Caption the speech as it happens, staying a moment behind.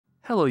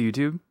Hello,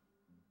 YouTube.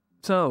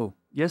 So,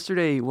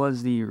 yesterday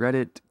was the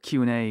Reddit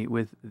Q&A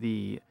with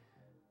the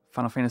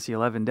Final Fantasy XI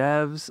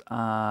devs.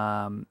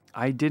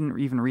 I didn't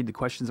even read the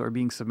questions that were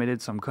being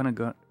submitted, so I'm kind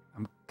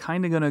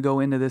of gonna go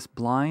into this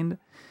blind.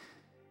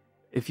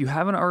 If you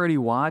haven't already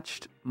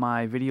watched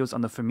my videos on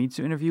the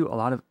Famitsu interview, a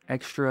lot of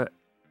extra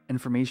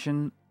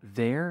information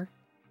there.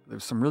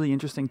 There's some really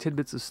interesting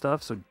tidbits of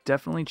stuff, so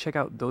definitely check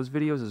out those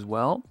videos as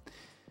well.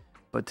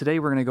 But today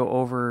we're gonna go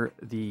over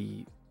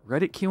the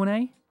Reddit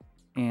Q&A,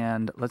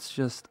 and let's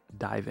just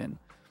dive in.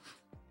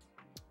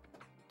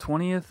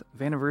 20th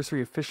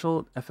Vana'diel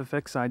official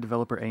FFXI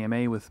developer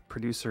AMA with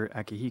producer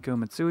Akihiko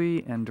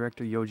Matsui and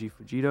director Yoji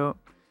Fujito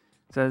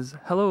says,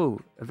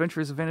 "Hello,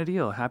 adventurers of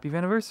Vana'diel, happy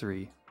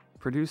Vana'diel.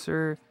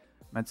 Producer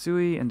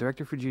Matsui and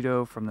director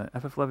Fujito from the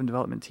FF11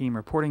 development team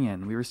reporting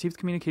in. We received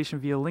communication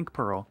via link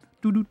pearl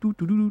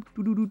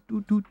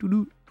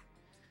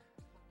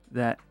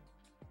that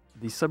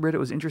the subreddit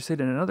was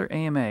interested in another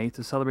AMA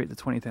to celebrate the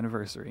 20th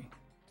anniversary.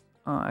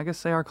 I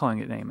guess they are calling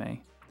it an AMA.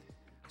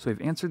 So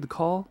we've answered the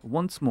call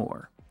once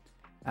more.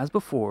 As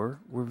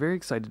before, we're very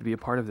excited to be a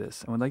part of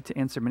this and would like to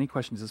answer many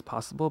questions as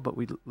possible, but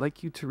we'd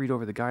like you to read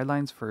over the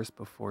guidelines first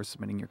before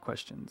submitting your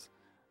questions."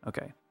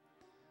 Okay.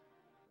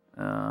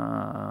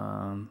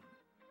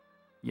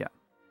 Yeah.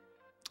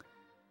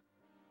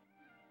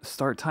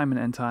 Start time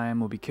and end time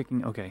will be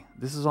kicking. Okay,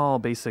 this is all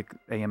basic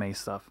AMA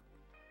stuff.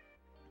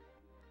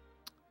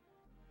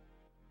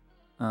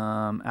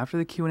 After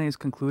the Q&A is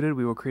concluded,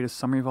 we will create a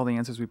summary of all the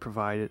answers we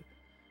provided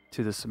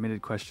to the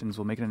submitted questions.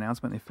 We'll make an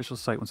announcement on the official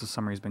site once the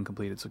summary has been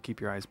completed, so keep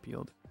your eyes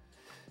peeled.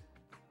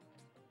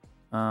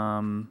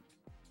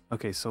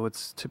 Okay, so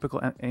it's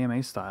typical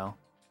AMA style.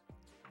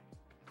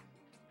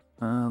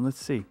 Let's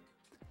see.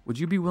 Would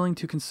you be willing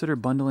to consider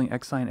bundling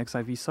XI and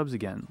XIV subs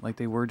again, like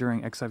they were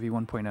during XIV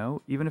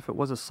 1.0? Even if it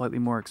was a slightly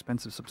more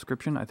expensive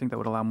subscription, I think that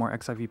would allow more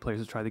XIV players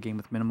to try the game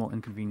with minimal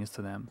inconvenience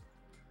to them.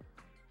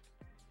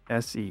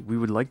 SE, we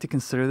would like to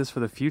consider this for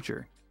the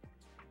future.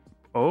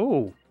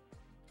 Oh!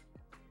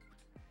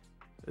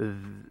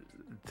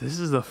 This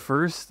is the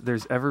first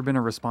there's ever been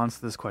a response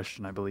to this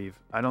question, I believe.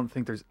 I don't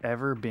think there's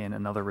ever been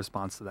another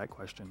response to that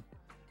question.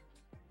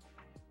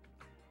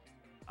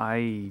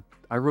 I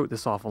wrote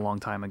this off a long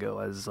time ago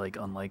as, like,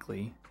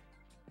 unlikely.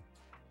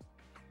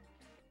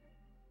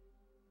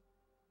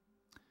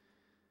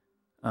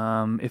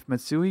 If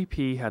Matsui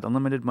P had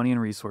unlimited money and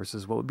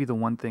resources, what would be the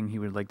one thing he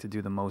would like to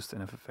do the most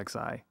in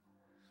FFXI?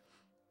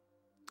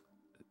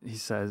 He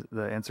says,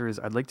 the answer is,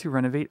 I'd like to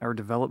renovate our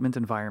development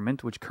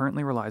environment, which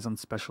currently relies on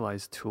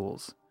specialized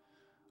tools.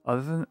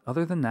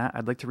 Other than that,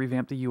 I'd like to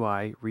revamp the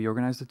UI,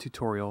 reorganize the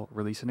tutorial,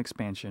 release an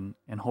expansion,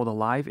 and hold a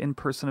live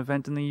in-person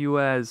event in the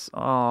US.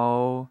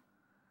 Oh.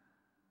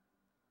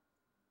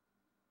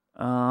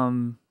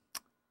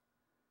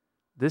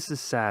 This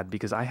is sad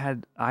because I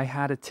had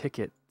a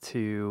ticket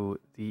to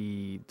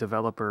the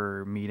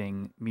developer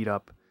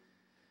meetup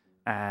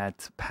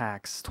at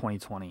PAX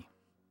 2020.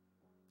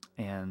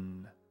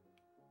 And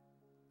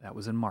that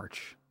was in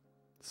March.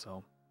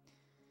 So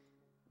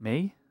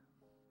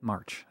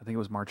March. I think it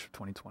was March of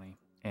 2020,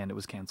 and it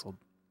was canceled.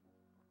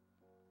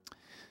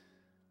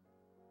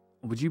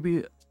 Would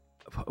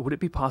it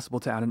be possible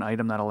to add an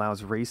item that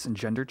allows race and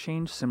gender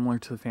change similar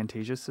to the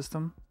Fantasia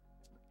system?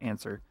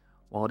 Answer.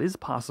 While it is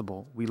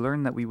possible, we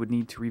learned that we would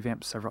need to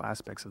revamp several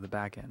aspects of the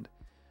backend.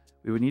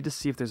 We would need to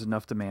see if there's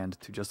enough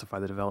demand to justify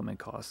the development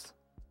costs.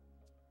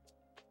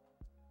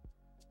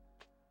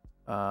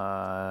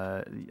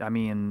 I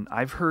mean,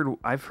 I've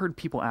heard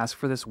people ask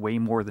for this way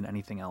more than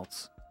anything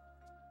else.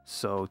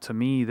 So to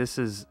me, this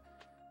is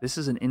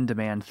an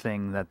in-demand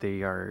thing that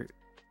they are.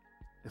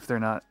 If they're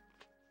not,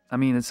 I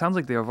mean, it sounds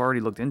like they have already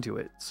looked into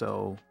it.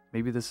 So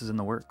maybe this is in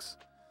the works.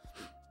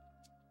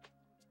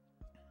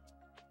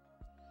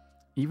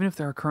 Even if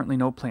there are currently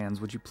no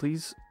plans, would you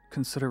please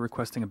consider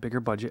requesting a bigger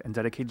budget and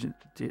dedicated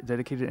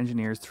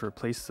engineers to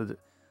replace the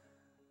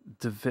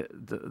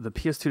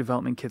PS2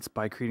 development kits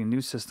by creating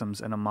new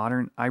systems and a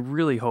modern... I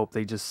really hope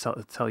they just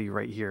tell you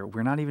right here,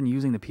 we're not even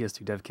using the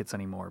PS2 dev kits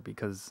anymore,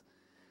 because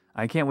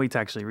I can't wait to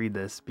actually read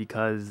this,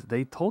 because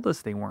they told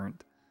us they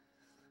weren't.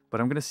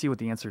 But I'm going to see what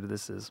the answer to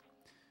this is.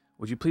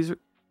 Would you please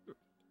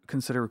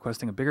consider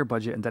requesting a bigger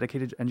budget and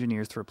dedicated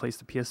engineers to replace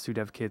the PS2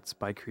 dev kits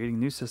by creating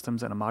new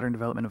systems and a modern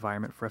development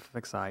environment for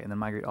FFXI, and then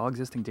migrate all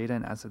existing data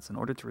and assets in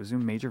order to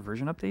resume major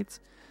version updates?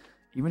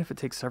 Even if it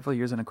takes several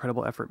years and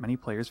incredible effort, many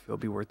players feel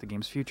it'll be worth the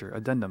game's future.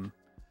 Addendum.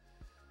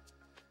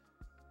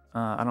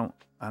 I'm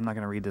not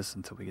going to read this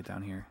until we get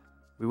down here.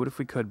 We would if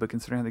we could, but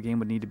considering how the game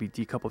would need to be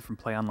decoupled from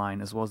play online,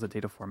 as well as the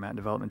data format and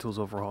development tools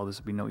overhaul, this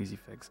would be no easy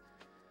fix.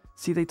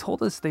 See, they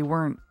told us they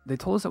weren't. They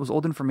told us that was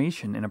old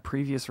information in a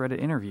previous Reddit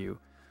interview.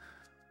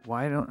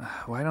 Why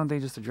don't they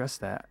just address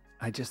that?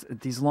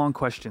 These long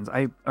questions.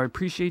 I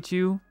appreciate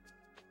you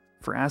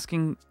for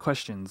asking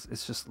questions.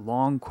 It's just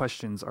long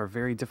questions are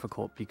very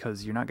difficult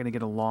because you're not going to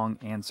get a long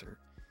answer.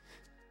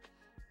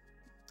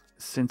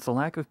 Since the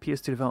lack of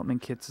PS2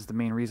 development kits is the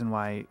main reason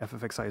why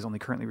FFXI is only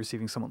currently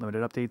receiving somewhat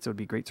limited updates, it would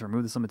be great to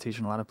remove this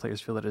limitation. A lot of players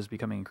feel that it is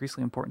becoming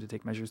increasingly important to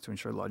take measures to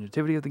ensure the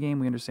longevity of the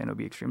game. We understand it would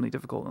be extremely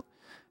difficult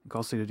and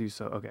costly to do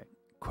so. Okay,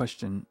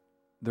 question.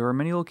 There are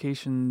many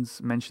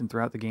locations mentioned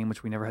throughout the game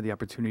which we never had the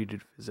opportunity to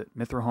visit.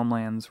 Mithra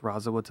Homelands,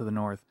 Razawa to the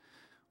north.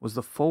 Was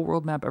the full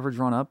world map ever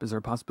drawn up? Is there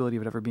a possibility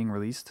of it ever being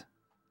released?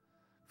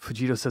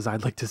 Fujito says,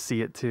 I'd like to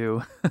see it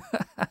too.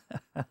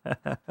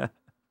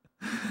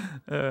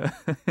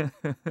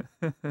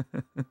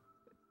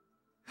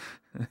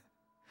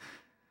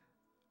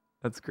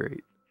 That's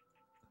great.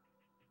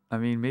 I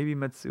mean, maybe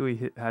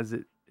Matsui has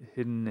it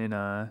hidden in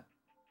a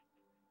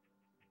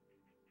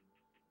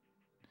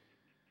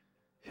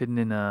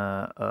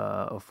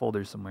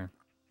folder somewhere.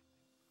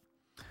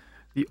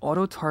 The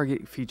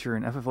auto-target feature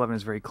in FF11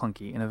 is very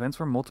clunky. In events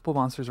where multiple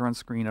monsters are on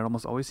screen, it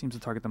almost always seems to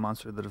target the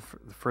monster that is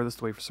the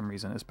furthest away for some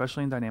reason,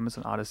 especially in Dynamis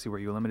and Odyssey where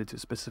you are limited to a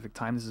specific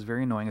time. This is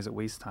very annoying as it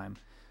wastes time.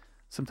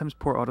 Sometimes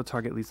poor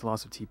auto-target leads to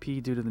loss of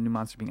TP due to the new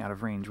monster being out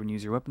of range. When you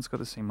use your weapon skill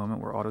at the same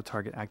moment where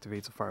auto-target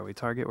activates a faraway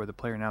target, or the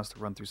player now has to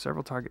run through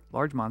several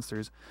large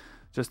monsters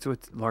just to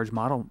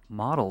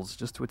models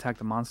just to attack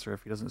the monster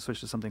if he doesn't switch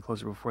to something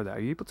closer before that. Are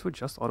you able to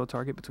adjust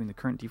auto-target between the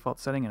current default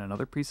setting and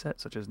another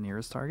preset, such as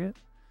nearest target?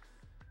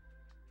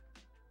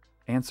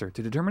 Answer.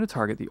 To determine a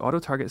target, the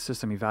auto-target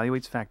system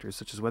evaluates factors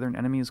such as whether an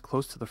enemy is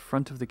close to the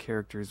front of the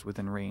characters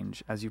within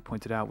range. As you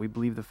pointed out, we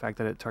believe the fact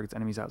that it targets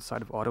enemies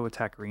outside of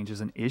auto-attack range is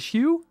an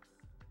issue?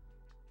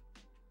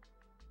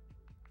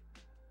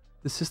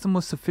 The system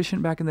was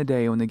sufficient back in the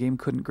day when the game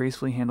couldn't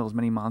gracefully handle as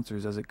many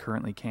monsters as it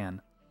currently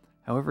can.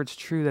 However, it's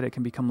true that it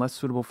can become less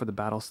suitable for the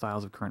battle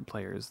styles of current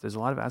players. There's a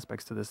lot of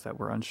aspects to this that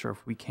we're unsure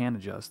if we can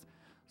adjust,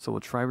 so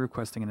we'll try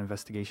requesting an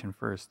investigation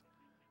first.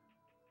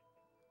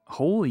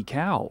 Holy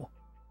cow!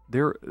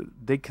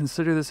 They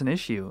consider this an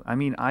issue. I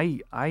mean,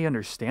 I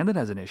understand it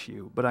as an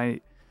issue, but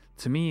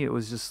to me it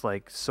was just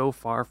like so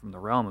far from the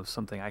realm of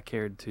something I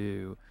cared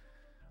to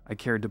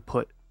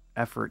put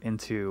effort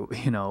into,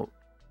 you know,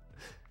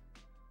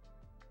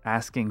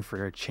 asking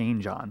for a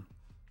change on.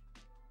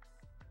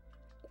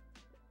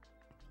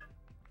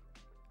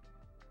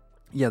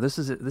 Yeah, this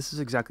is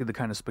exactly the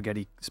kind of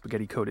spaghetti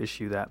code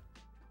issue that,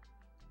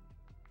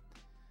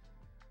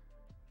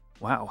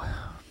 wow.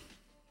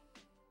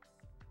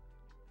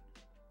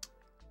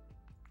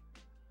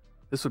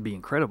 This would be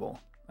incredible.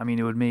 I mean,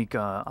 it would make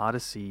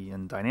Odyssey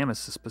and Dynamis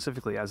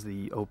specifically, as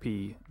the OP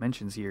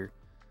mentions here.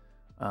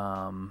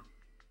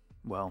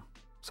 Well,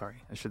 sorry,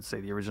 I should say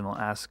the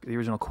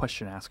original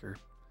question asker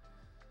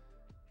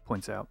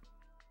points out.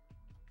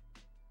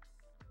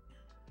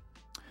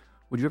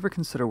 Would you ever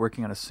consider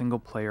working on a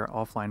single-player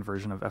offline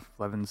version of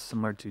FF11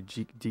 similar to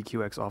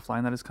DQX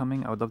Offline that is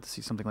coming? I would love to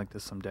see something like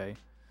this someday.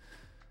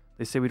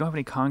 They say we don't have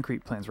any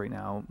concrete plans right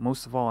now.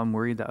 Most of all, I'm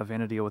worried that a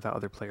Vana'diel without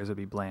other players would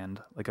be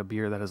bland, like a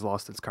beer that has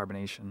lost its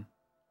carbonation.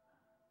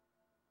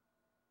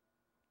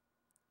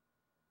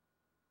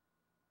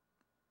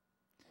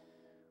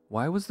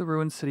 Why was the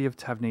ruined city of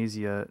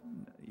Tavnazia?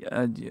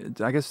 I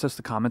guess just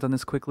to comment on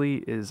this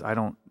quickly is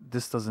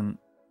this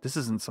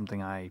isn't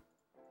something I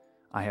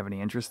have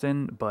any interest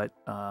in, but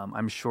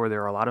I'm sure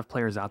there are a lot of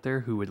players out there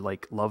who would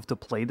love to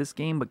play this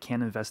game but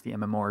can't invest the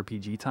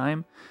MMORPG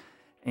time,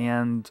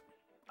 and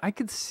I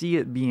could see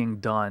it being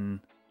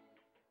done,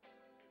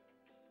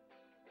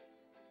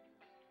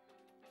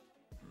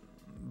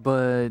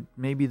 but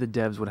maybe the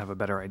devs would have a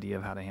better idea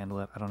of how to handle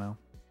it. I don't know.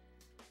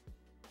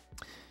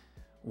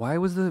 Why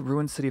was the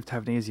ruined city of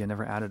Tavnazia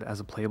never added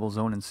as a playable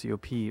zone in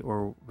COP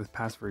or with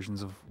past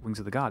versions of Wings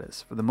of the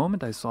Goddess? For the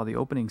moment I saw the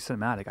opening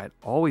cinematic, I'd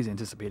always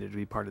anticipated to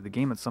be part of the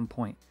game at some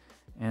point,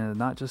 and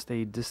not just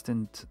a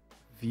distant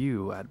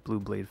view at Blue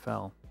Blade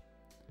Fell.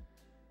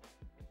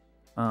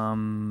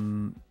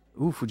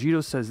 Ooh,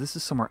 Fujito says this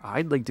is somewhere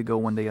I'd like to go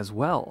one day as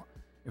well.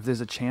 If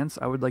there's a chance,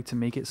 I would like to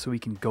make it so we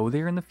can go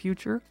there in the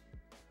future.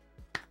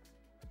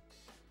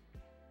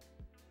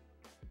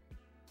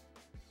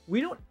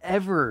 We don't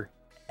ever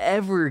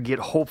get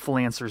hopeful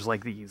answers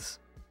like these.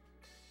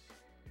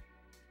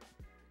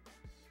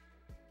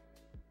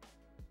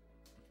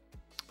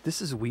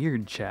 This is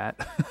weird, chat.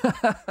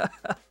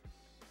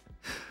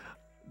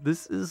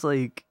 This is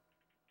like...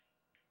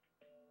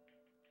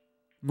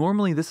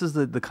 Normally, this is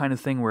the kind of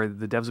thing where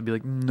the devs would be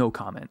like, no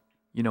comment.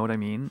 You know what I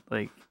mean?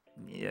 Like,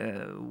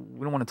 yeah,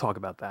 we don't want to talk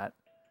about that.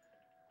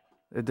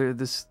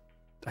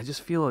 I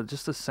just feel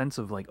just a sense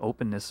of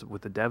openness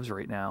with the devs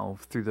right now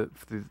through the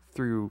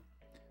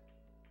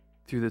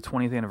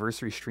 20th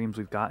anniversary streams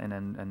we've gotten,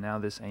 and now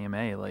this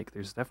AMA.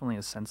 There's definitely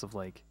a sense of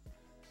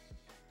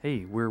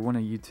hey, we're one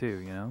of you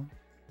too, you know?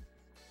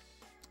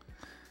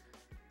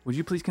 Would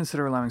you please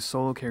consider allowing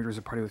solo characters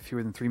or party with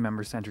fewer than 3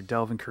 members to enter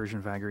Delve,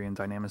 Incursion, Vagary, and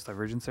Dynamis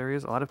Divergence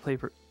areas? A lot of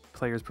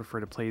players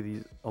prefer to play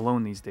these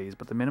alone these days,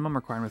 but the minimum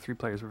requirement of 3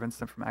 players prevents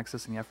them from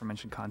accessing the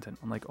aforementioned content,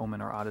 unlike Omen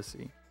or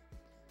Odyssey.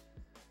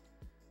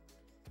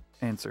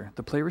 Answer.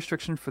 The play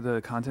restriction for the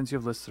contents you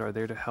have listed are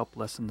there to help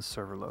lessen the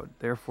server load.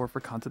 Therefore, for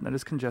content that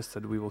is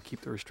congested, we will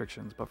keep the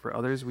restrictions, but for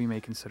others, we may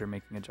consider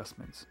making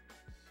adjustments.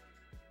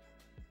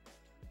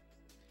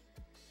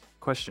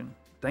 Question.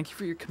 Thank you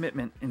for your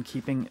commitment in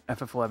keeping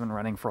FF11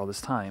 running for all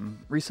this time.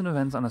 Recent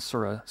events on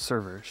Asura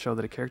server show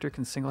that a character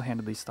can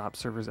single-handedly stop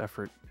server's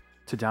effort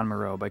to down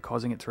Mireu by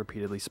causing it to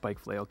repeatedly spike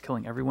Flail,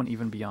 killing everyone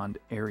even beyond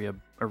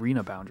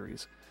arena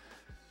boundaries.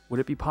 Would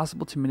it be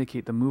possible to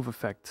mitigate the move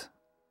effect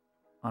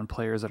on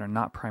players that are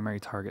not primary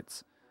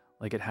targets,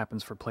 like it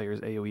happens for players'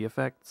 AoE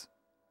effects?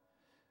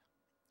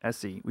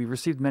 SE, we've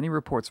received many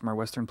reports from our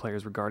Western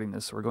players regarding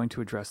this, so we're going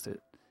to address it.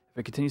 If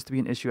it continues to be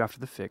an issue after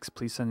the fix,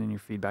 please send in your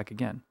feedback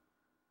again.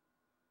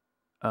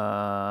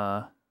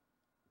 They're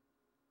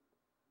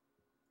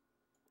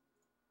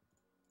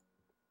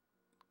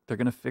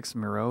gonna fix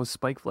Mireu's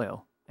spike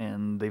flail,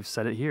 and they've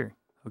said it here.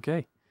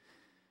 Okay.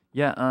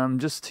 Yeah,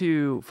 just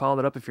to follow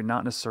that up, if you're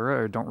not in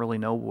Asura or don't really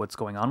know what's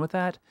going on with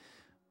that,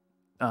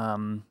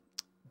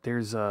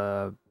 there's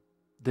a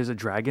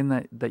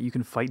dragon that you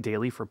can fight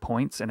daily for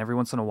points, and every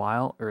once in a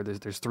while, or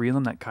there's 3 of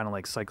them that kind of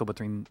like cycle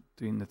between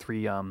the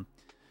 3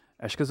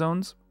 Eshka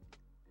zones,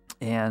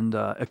 and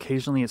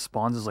occasionally it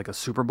spawns as like a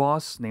super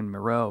boss named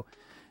Mireu,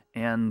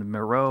 and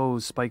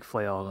Mireu's spike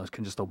flail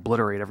can just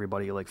obliterate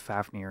everybody like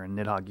Fafnir and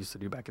Nidhogg used to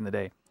do back in the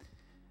day.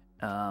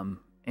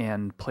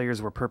 And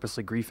players were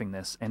purposely griefing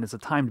this, and it's a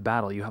timed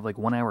battle. You have like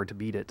 1 hour to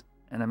beat it.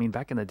 And I mean,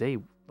 back in the day,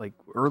 like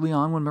early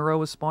on when Mireu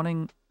was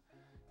spawning,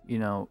 you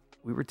know,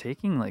 we were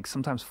taking like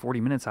sometimes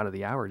 40 minutes out of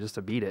the hour just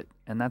to beat it,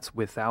 and that's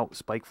without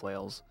spike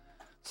flails.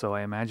 So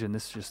I imagine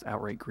this just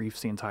outright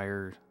griefs the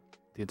entire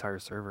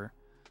server.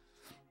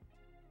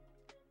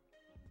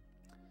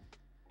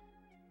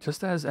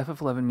 Just as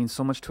FF11 means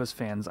so much to us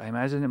fans, I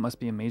imagine it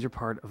must be a major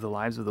part of the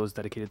lives of those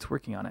dedicated to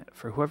working on it.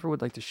 For whoever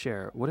would like to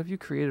share, what have you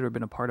created or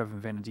been a part of in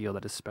Vana'diel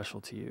that is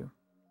special to you?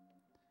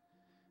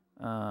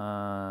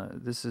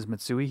 This is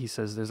Matsui. He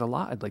says, there's a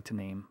lot I'd like to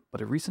name,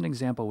 but a recent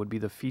example would be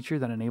the feature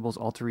that enables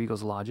alter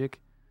ego's logic.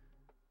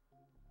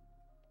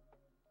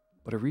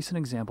 To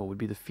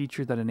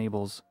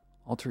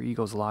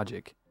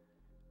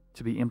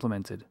be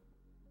implemented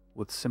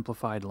with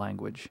simplified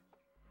language.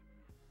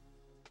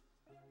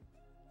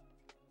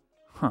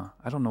 Huh,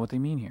 I don't know what they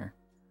mean here.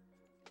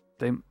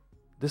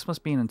 This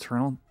must be an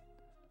internal...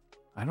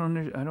 I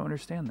don't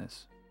understand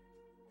this.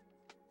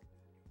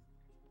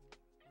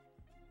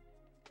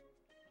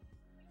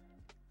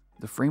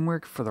 The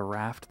framework for the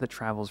raft that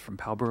travels from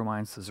Palbora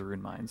Mines to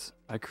Zaroon Mines.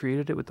 I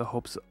created it with the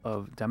hopes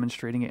of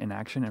demonstrating it in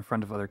action in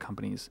front of other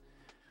companies.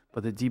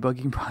 But the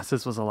debugging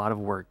process was a lot of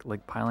work,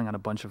 like piling on a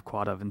bunch of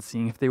quad of and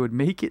seeing if they would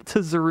make it to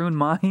Zaroon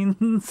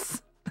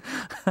Mines.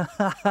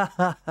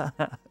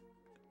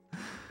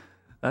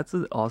 That's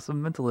an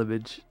awesome mental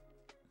image.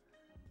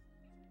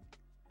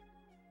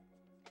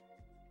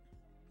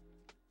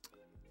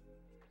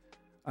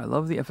 I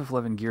love the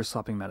FF11 gear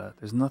swapping meta.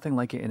 There's nothing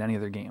like it in any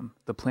other game.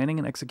 The planning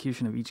and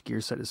execution of each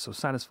gear set is so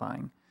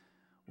satisfying.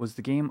 Was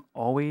the game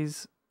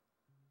always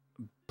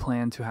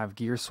planned to have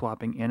gear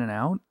swapping in and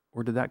out,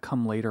 or did that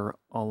come later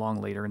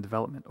in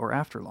development or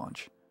after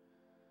launch?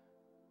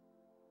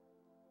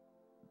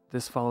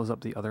 This follows up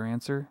the other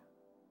answer.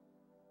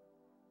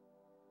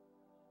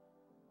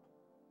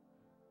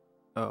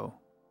 Oh,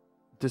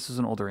 this is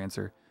an older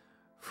answer.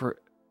 For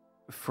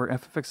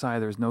FFXI,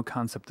 there's no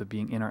concept of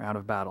being in or out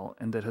of battle,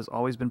 and it has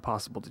always been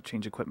possible to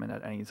change equipment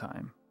at any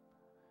time.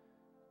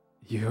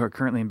 You are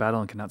currently in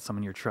battle and cannot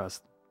summon your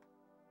trust.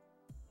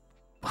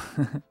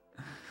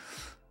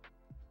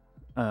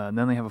 And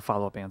then they have a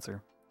follow-up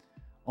answer.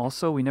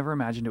 Also, we never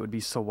imagined it would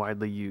be so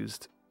widely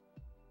used,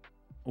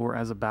 or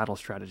as a battle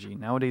strategy.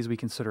 Nowadays, we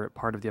consider it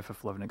part of the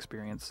FF11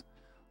 experience.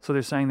 So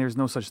they're saying there's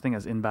no such thing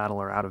as in battle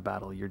or out of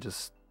battle. You're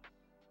just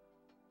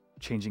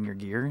changing your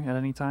gear at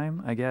any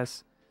time, I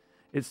guess.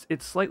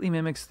 It slightly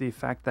mimics the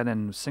fact that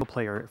in single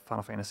player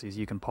Final Fantasies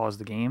you can pause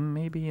the game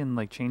maybe and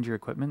like change your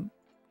equipment.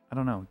 I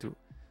don't know.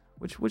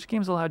 Which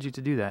games allowed you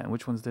to do that and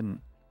which ones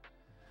didn't?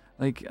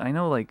 Like I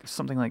know like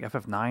something like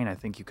FF9 I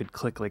think you could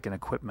click like an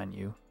equip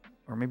menu,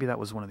 or maybe that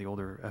was one of the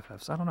older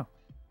FFs. I don't know.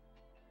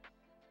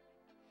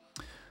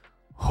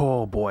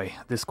 Oh boy,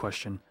 this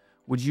question.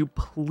 Would you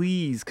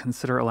please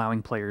consider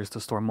allowing players to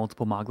store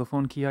multiple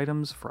Moglophone key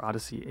items for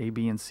Odyssey A,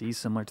 B, and C,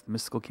 similar to the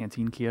Mystical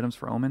Canteen key items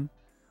for Omen?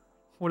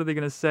 What are they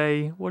going to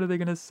say? What are they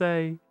going to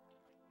say?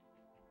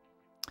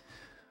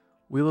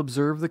 We'll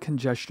observe the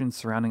congestion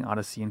surrounding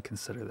Odyssey and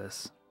consider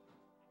this.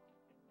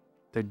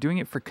 They're doing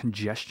it for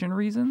congestion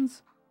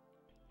reasons?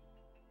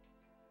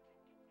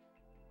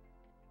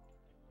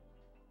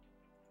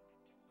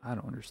 I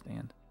don't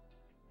understand.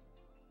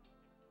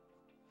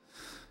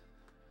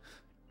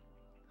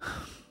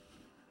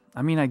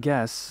 I mean, I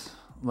guess,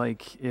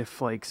 like,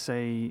 if, like,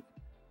 say,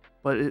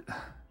 but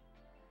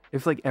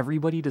if, like,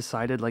 everybody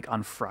decided, like,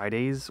 on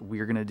Fridays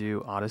we're going to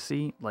do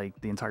Odyssey,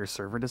 like, the entire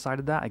server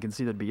decided that, I can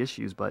see there'd be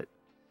issues, but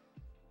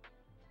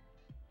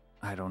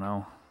I don't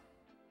know.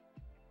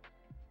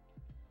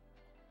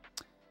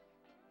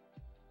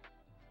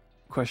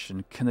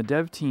 Question, can the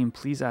dev team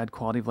please add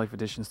quality of life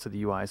additions to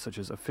the UI, such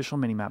as official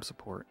minimap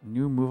support,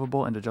 new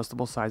movable and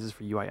adjustable sizes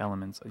for UI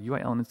elements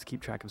to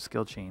keep track of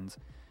skill chains,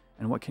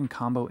 and what can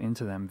combo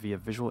into them via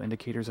visual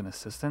indicators and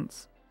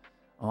assistants,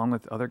 along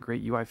with other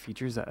great UI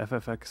features that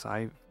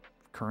FFXI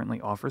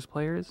currently offers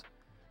players.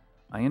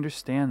 I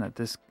understand that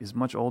this is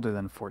much older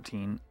than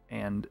 14,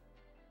 and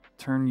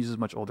Turn uses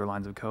much older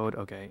lines of code.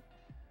 Okay,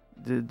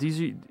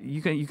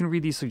 you can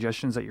read these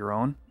suggestions at your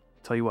own.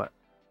 Tell you what,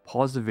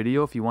 pause the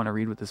video if you want to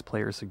read what this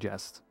player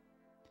suggests.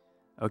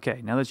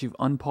 Okay, now that you've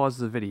unpaused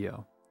the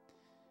video,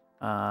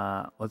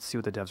 let's see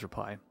what the devs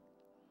reply.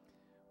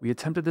 We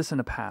attempted this in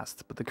the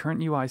past, but the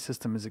current UI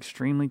system is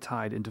extremely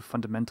tied into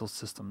fundamental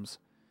systems.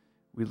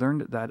 We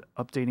learned that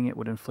updating it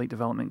would inflate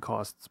development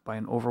costs by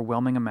an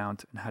overwhelming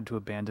amount and had to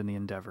abandon the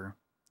endeavor.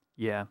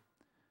 Yeah.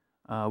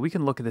 We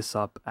can look this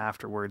up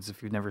afterwards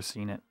if you've never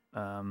seen it.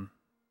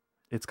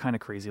 It's kind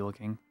of crazy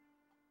looking.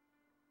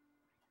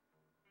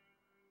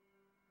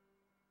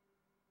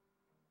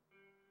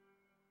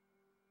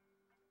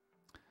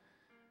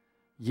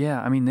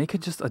 Yeah, I mean, they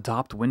could just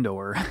adopt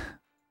Windower.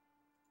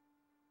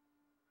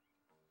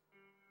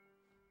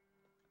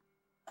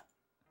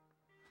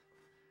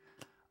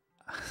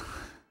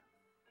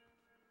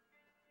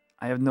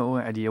 I have no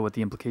idea what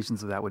the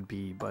implications of that would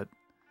be, but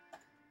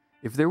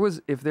if there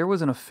was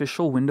an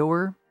official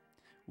Windower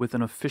with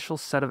an official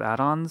set of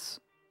add-ons,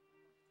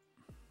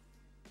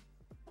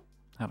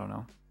 I don't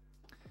know.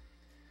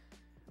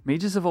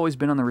 Mages have always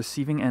been on the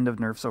receiving end of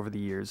nerfs over the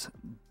years.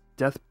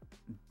 Death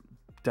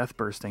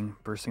bursting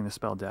the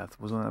spell death,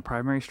 was one of the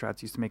primary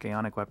strats used to make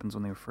Ionic weapons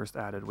when they were first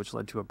added, which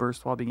led to a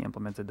burst wall being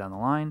implemented down the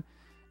line,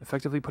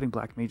 effectively putting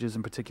black mages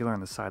in particular on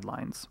the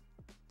sidelines.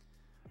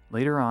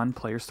 Later on,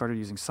 players started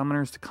using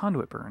summoners to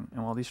conduit burn,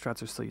 and while these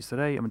strats are still used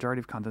today, a majority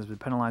of content has been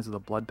penalized with a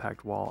blood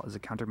pact wall as a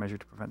countermeasure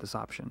to prevent this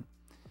option.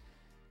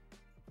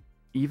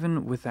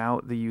 Even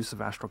without the use of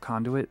astral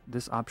conduit,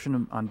 this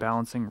option on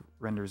balancing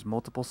renders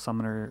multiple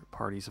summoner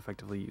parties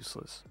effectively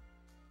useless.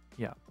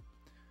 Yeah.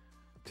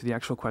 To the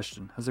actual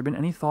question, has there been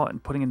any thought in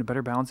putting into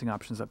better balancing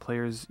options that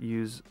players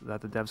use that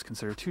the devs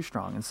consider too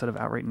strong, instead of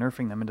outright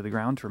nerfing them into the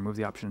ground to remove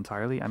the option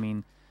entirely? I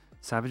mean,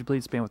 Savage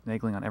Blade spam with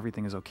nagling on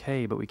everything is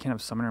okay, but we can't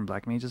have Summoner and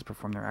Black Mages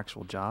perform their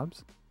actual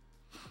jobs?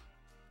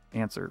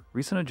 Answer.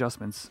 Recent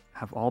adjustments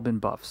have all been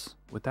buffs.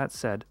 With that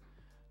said,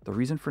 the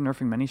reason for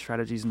nerfing many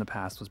strategies in the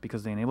past was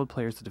because they enabled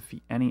players to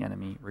defeat any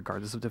enemy,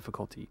 regardless of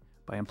difficulty,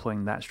 by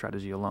employing that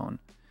strategy alone.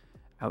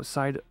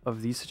 Outside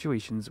of these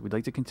situations, we'd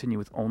like to continue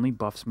with only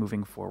buffs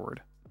moving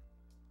forward.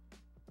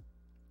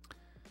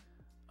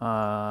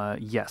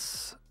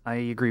 Yes, I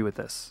agree with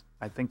this.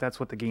 I think that's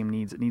what the game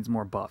needs. It needs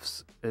more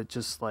buffs. It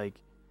just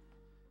like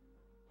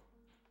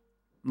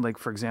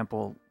for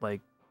example,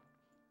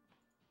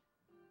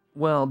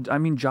 well, I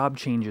mean, job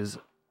changes.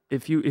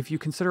 If you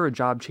consider a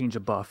job change a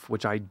buff,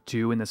 which I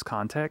do in this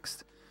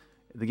context,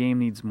 the game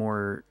needs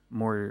more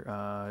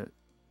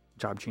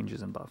job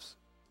changes and buffs,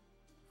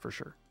 for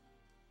sure.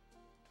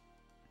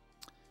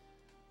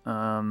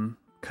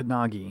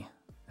 Kannagi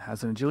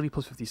has an agility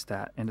plus 50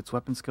 stat, and its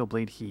weapon skill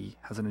Blade He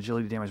has an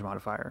agility damage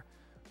modifier,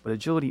 but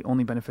agility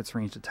only benefits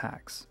ranged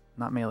attacks,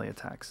 not melee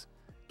attacks.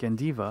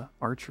 Gandiva,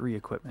 archery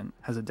equipment,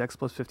 has a dex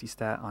plus 50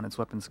 stat on its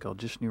weapon skill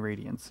Jishnu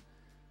Radiance,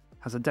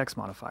 has a dex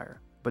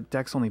modifier, but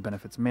dex only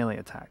benefits melee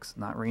attacks,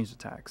 not ranged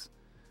attacks.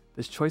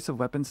 This choice of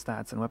weapon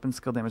stats and weapon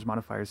skill damage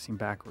modifiers seem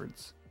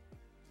backwards.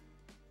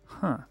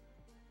 Huh.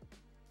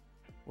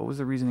 What was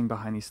the reasoning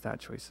behind these stat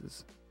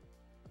choices?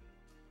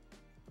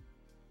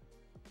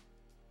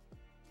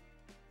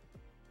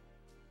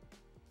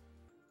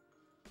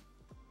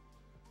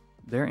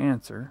 Their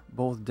answer,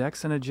 both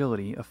dex and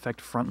agility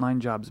affect frontline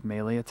jobs'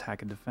 melee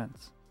attack and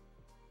defense.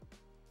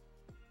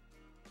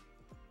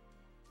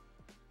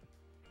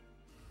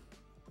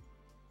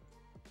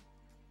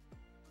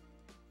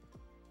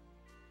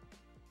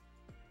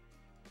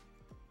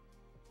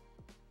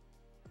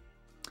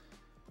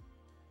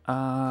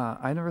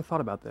 I never thought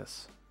about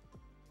this.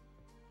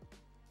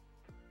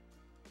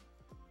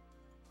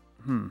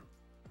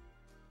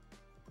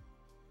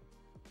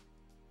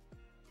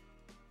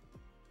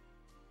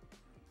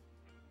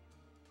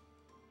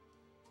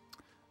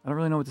 I don't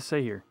really know what to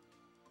say here.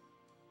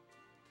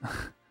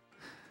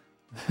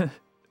 I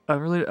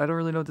don't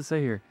really know what to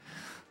say here.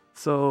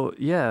 So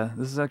yeah,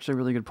 this is actually a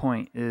really good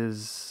point.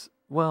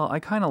 Well, I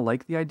kind of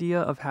like the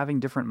idea of having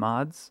different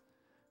mods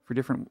for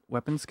different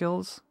weapon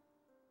skills.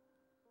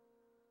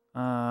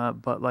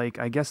 But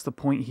I guess the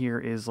point here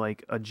is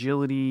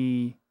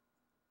agility.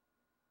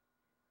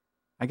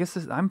 I guess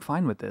I'm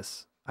fine with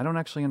this. I don't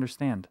actually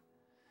understand.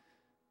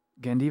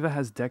 Gandiva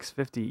has Dex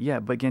 50. Yeah,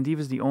 but Gandiva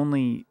is the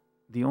only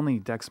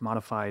Dex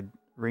modified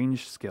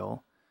ranged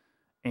skill,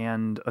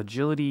 and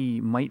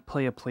agility might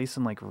play a place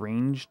in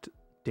ranged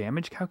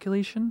damage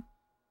calculation.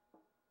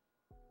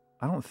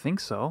 I don't think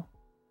so.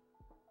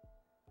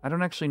 I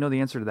don't actually know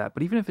the answer to that,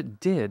 but even if it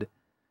did,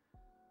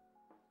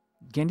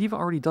 Gandiva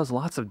already does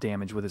lots of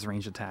damage with his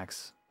ranged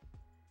attacks.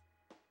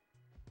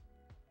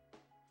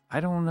 I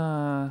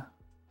don't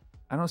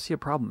see a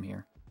problem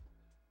here.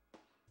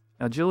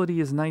 Agility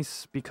is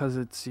nice because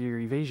it's your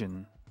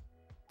evasion.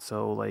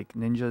 So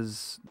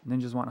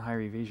ninjas want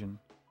higher evasion.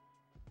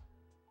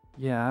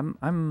 Yeah,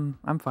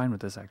 I'm fine with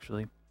this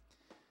actually.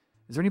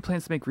 Is there any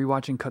plans to make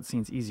rewatching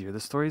cutscenes easier?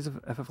 The stories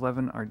of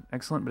FF11 are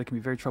excellent, but it can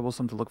be very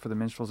troublesome to look for the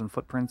minstrels and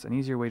footprints. An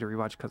easier way to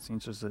rewatch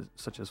cutscenes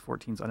such as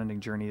 14's unending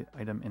journey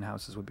item in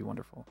houses would be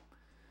wonderful.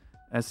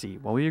 SE,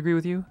 while we agree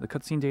with you, the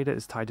cutscene data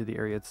is tied to the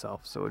area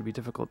itself, so it would be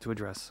difficult to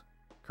address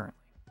currently.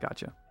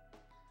 Gotcha.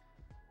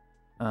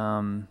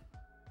 I'm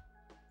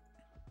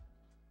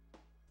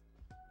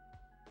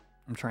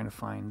trying to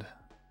find...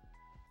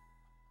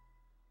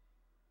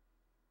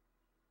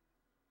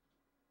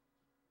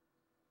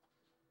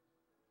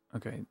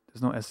 Okay,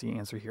 there's no SE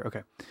answer here.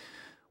 Okay.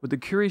 With the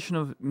curation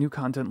of new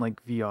content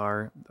like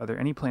VR, are there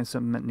any plans to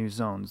implement new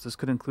zones? This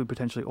could include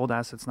potentially old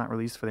assets not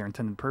released for their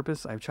intended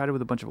purpose. I've chatted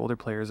with a bunch of older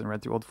players and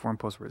read through old forum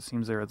posts where it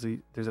seems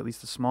there's at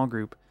least a small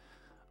group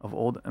of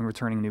old and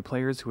returning new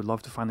players who would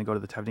love to finally go to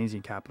the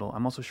Tavnazia capital.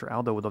 I'm also sure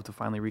Aldo would love to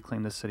finally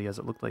reclaim this city as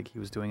it looked like he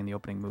was doing in the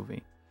opening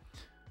movie.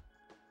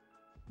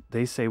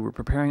 They say we're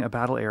preparing a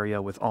battle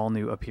area with all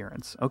new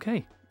appearance.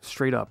 Okay,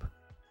 straight up.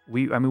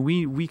 We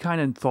kind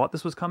of thought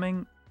this was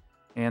coming.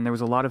 And there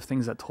was a lot of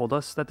things that told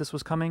us that this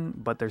was coming,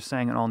 but they're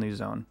saying an all-new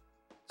zone.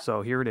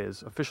 So here it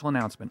is. Official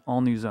announcement.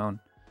 All-new zone.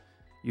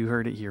 You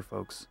heard it here,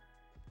 folks.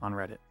 On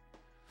Reddit.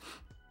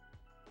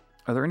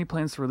 Are there any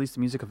plans to release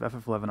the music of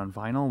FF11 on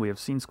vinyl? We have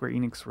seen Square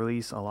Enix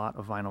release a lot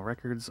of vinyl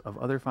records of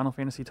other Final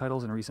Fantasy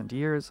titles in recent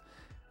years,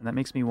 and that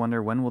makes me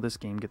wonder, when will this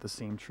game get the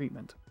same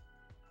treatment?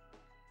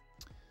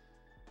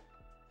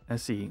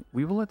 SE.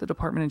 We will let the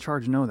department in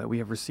charge know that we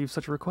have received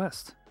such a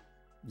request.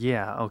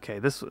 Yeah, okay.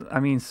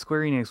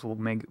 Square Enix will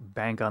make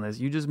bank on this.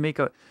 You just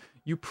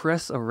you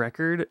press a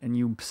record and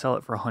you sell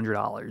it for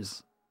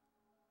 $100,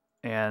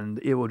 and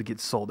it would get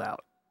sold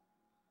out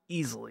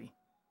easily.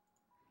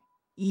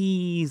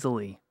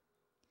 Easily.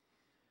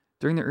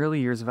 During the early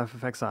years of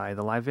FFXI,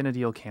 the live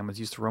Vana'diel cam was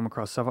used to roam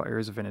across several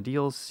areas of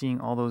Vana'diel. Seeing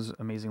all those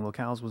amazing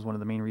locales was one of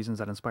the main reasons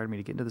that inspired me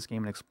to get into this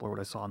game and explore what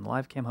I saw on the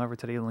live cam. However,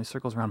 today it only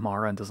circles around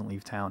Mara and doesn't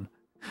leave town.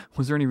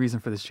 Was there any reason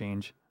for this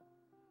change?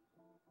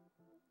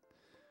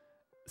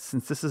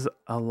 Since this is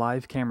a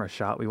live camera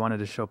shot, we wanted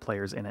to show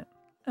players in it.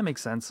 That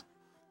makes sense.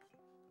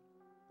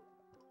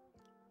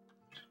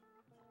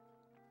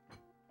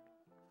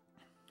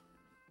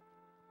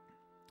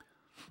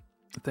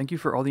 Thank you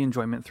for all the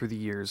enjoyment through the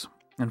years,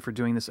 and for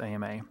doing this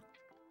AMA.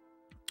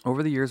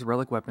 Over the years,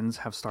 relic weapons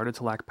have started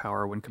to lack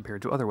power when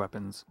compared to other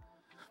weapons.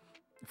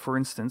 For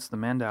instance, the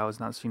Mandao is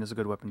not seen as a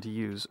good weapon to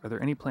use. Are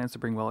there any plans to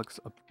bring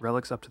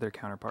relics up to their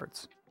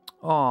counterparts?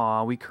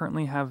 Aw, we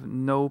currently have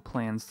no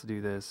plans to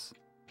do this.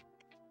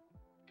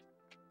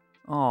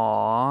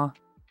 Aww.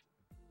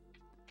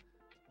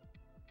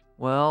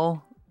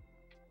 Well,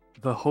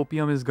 the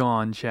hopium is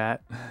gone,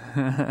 chat.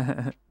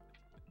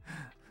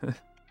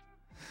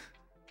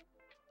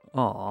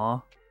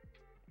 Aww.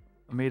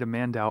 I made a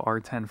Mandao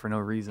R10 for no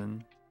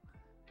reason.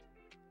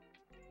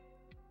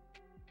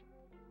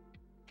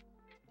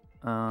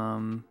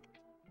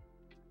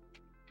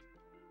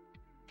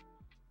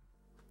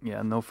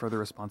 Yeah, no further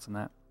response on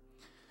that.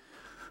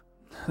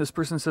 This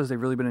person says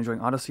they've really been enjoying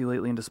Odyssey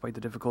lately, and despite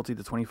the difficulty,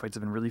 the 20 fights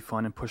have been really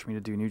fun and pushed me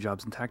to do new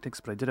jobs and tactics,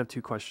 but I did have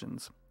two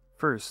questions.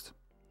 First,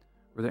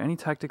 were there any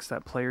tactics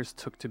that players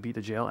took to beat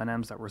the jail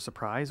NMs that were a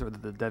surprise, or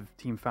that the dev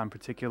team found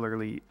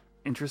particularly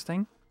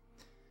interesting?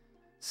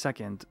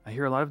 Second, I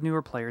hear a lot of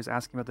newer players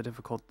asking about the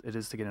difficult it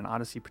is to get an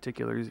Odyssey,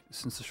 particularly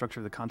since the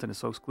structure of the content is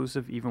so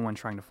exclusive, even when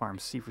trying to farm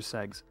C for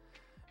segs.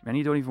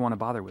 Many don't even want to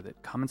bother with it.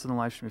 Comments in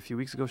the livestream a few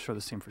weeks ago show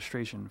the same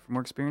frustration. For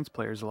more experienced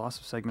players, the loss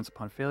of segments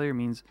upon failure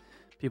means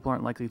people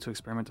aren't likely to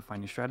experiment to find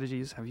new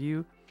strategies. Have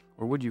you,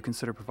 or would you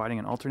consider providing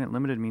an alternate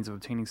limited means of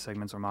obtaining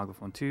segments or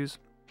Moglophone 2s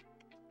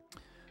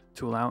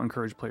to allow and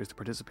encourage players to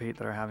participate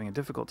that are having a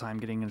difficult time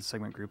getting into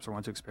segment groups or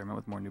want to experiment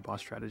with more new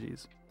boss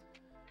strategies?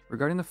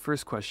 Regarding the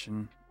first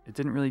question, it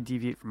didn't really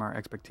deviate from our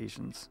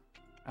expectations.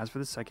 As for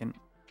the second,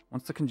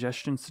 once the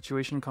congestion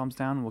situation calms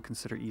down, we'll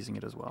consider easing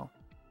it as well.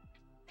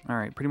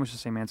 Alright, pretty much the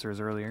same answer as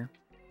earlier.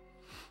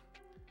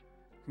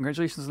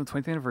 Congratulations on the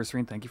 20th anniversary,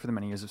 and thank you for the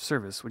many years of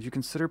service. Would you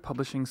consider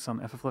publishing some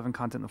FF11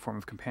 content in the form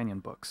of companion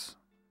books?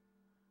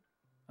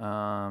 The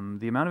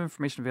amount of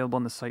information available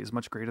on the site is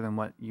much greater than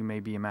what you may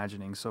be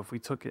imagining, so if we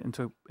took it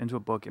into a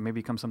book, it may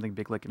become something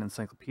big like an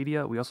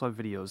encyclopedia. We also have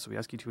videos, so we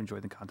ask you to enjoy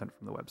the content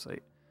from the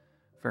website.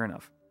 Fair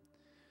enough.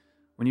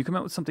 When you come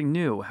out with something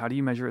new, how do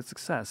you measure its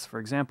success? For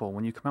example,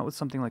 when you come out with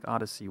something like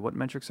Odyssey, what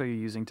metrics are you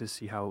using to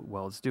see how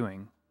well it's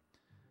doing?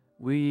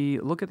 We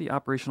look at the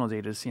operational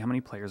data to see how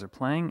many players are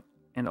playing,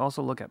 and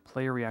also look at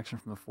player reaction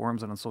from the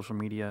forums and on social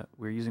media.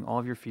 We're using all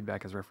of your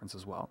feedback as reference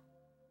as well.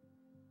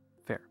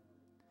 Fair.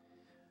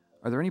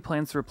 Are there any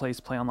plans to replace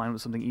Play Online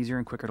with something easier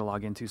and quicker to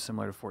log into,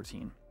 similar to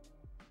 14?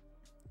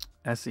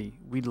 SE,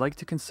 we'd like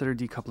to consider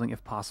decoupling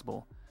if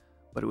possible,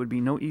 but it would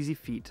be no easy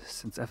feat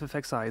since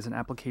FFXI is an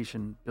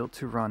application built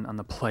to run on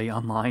the Play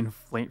Online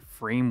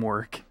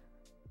framework.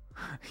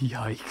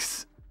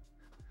 Yikes.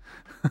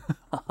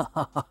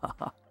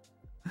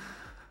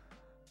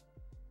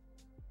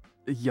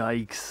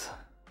 Yikes.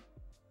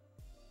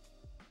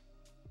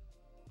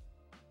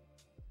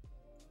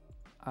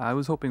 I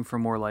was hoping for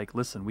more like,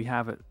 listen, we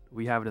have it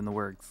in the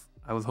works.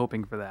 I was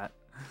hoping for that.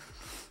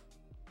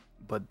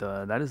 but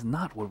that is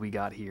not what we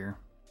got here.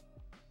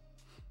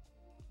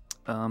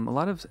 A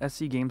lot of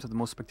SC games have the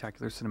most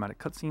spectacular cinematic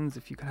cutscenes.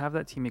 If you could have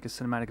that team make a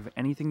cinematic of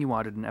anything you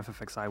wanted in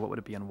FFXI, what would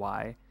it be and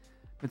why?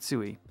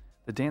 Matsui,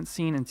 the dance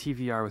scene in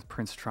TVR with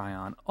Prince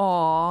Tryon.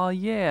 Aw,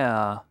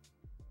 yeah.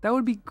 That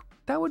would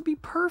be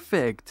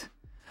perfect.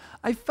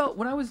 I felt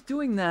when I was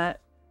doing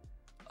that,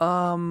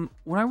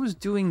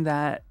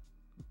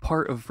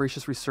 part of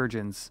Voracious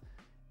Resurgence,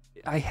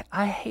 I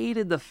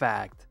hated the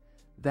fact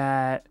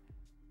that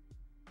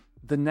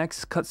the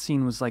next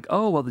cutscene was like,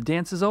 oh well, the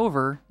dance is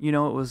over. You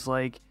know, it was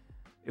like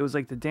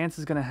the dance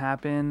is gonna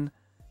happen,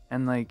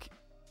 and then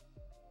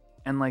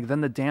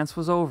the dance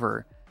was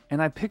over,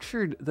 and I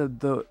pictured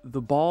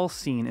the ball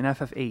scene in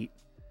FF8,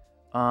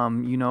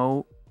 you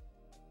know,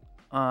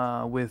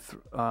 with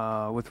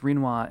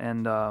Rewatch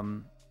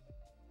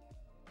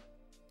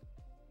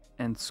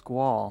and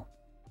Squall.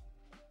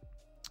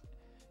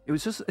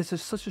 It's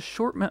just such a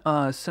short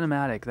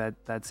cinematic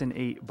that's in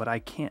 8, but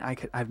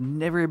I've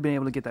never been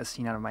able to get that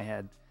scene out of my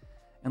head,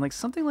 and like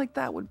something like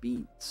that would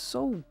be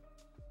so.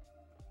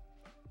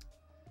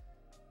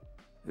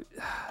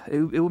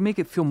 It would make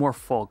it feel more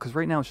full, because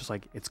right now it's just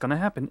like, it's gonna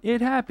happen,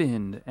 it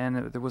happened,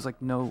 and there was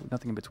like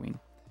nothing in between.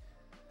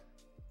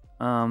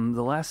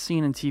 The last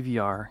scene in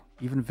TVR,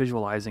 even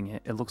visualizing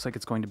it, it looks like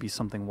it's going to be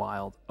something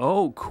wild.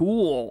 Oh,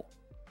 cool.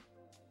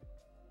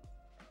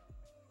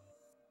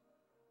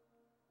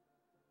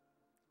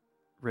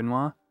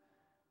 Rinwa?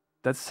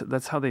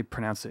 That's how they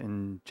pronounce it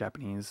in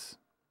Japanese.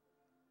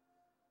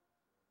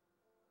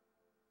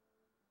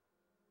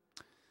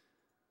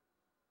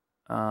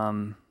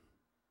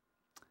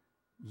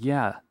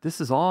 Yeah,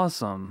 this is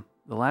awesome.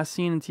 The last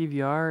scene in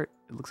TVR,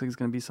 it looks like it's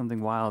gonna be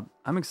something wild.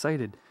 I'm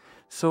excited.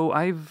 So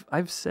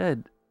I've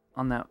said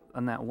on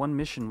that one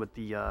mission with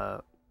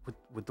the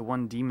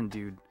one demon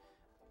dude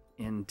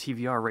in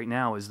TVR right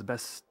now is the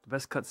best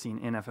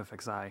cutscene in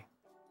FFXI.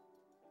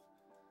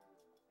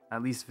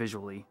 At least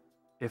visually,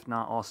 if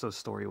not also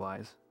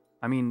story-wise.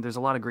 I mean, there's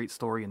a lot of great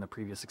story in the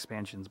previous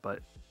expansions, but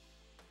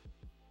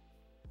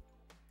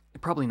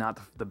probably not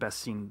the best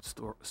scene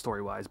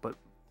story-wise, but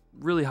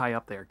really high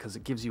up there, because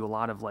it gives you a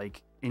lot of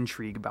like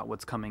intrigue about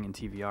what's coming in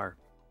TVR.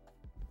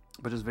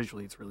 But just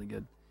visually, it's really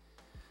good.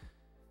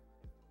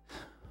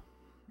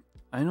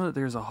 I know that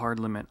there's a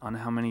hard limit on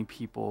how many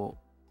people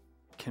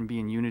can be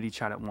in Unity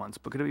chat at once,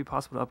 but could it be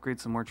possible to upgrade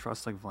some more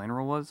trust like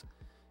Vana'diel was?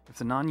 If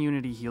the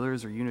non-Unity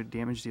healers or unit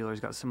damage dealers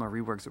got similar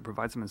reworks, it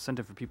provides some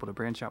incentive for people to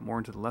branch out more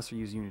into the lesser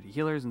used Unity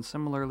healers, and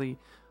similarly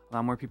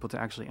allow more people to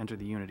actually enter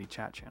the Unity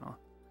chat channel.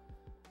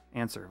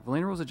 Answer.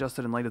 Vana'diel was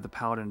adjusted in light of the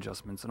paladin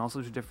adjustments, and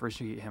also to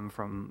differentiate him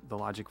from the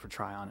logic for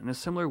Tryon. In a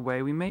similar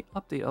way, we may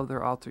update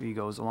other alter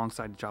egos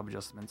alongside job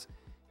adjustments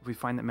if we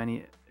find that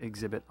many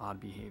exhibit odd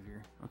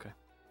behavior. Okay.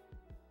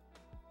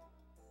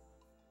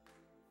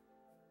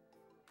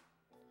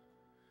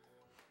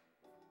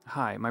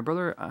 Hi, my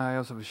brother and I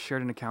also have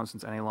shared an account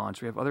since NA launch.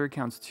 We have other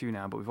accounts too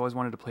now, but we've always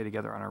wanted to play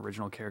together on our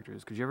original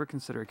characters. Could you ever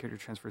consider a character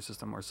transfer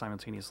system or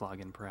simultaneous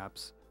login,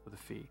 perhaps with a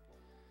fee?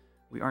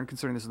 We aren't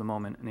considering this at the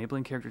moment.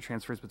 Enabling character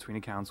transfers between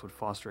accounts would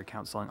foster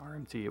account selling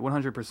RMT. It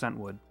 100%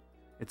 would.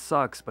 It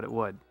sucks, but it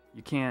would.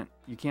 You can't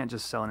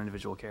just sell an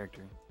individual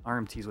character.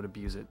 RMTs would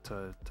abuse it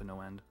to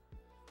no end.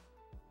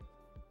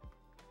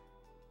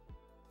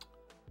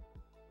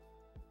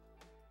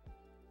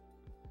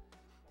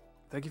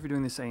 Thank you for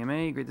doing this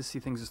AMA. Great to see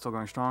things are still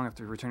going strong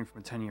after returning from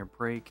a 10-year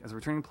break. As a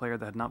returning player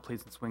that had not played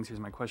since Wings, here's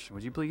my question.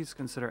 Would you please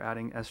consider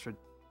adding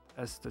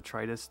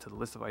Detritus to the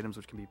list of items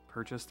which can be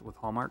purchased with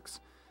hallmarks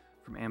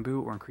from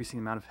Ambu, or increasing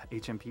the amount of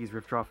HMPs,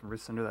 Rift Drop, and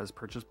Rift Cinder that is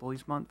purchasable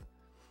each month?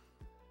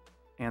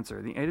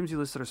 Answer. The items you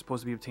listed are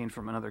supposed to be obtained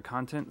from another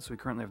content, so we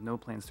currently have no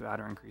plans to add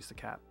or increase the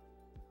cap.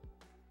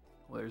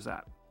 Well, there's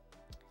that.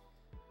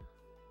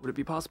 Would it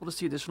be possible to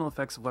see additional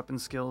effects of weapon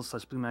skills,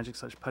 such blue magic,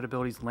 such pet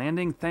abilities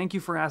landing? Thank you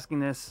for asking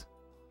this.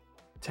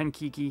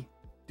 Tenkiki,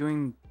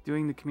 doing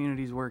the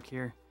community's work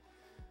here.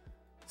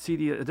 See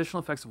the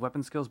additional effects of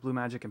weapon skills, blue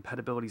magic, and pet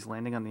abilities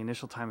landing on the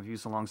initial time of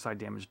use alongside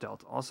damage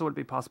dealt. Also, would it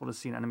be possible to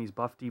see an enemy's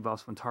buff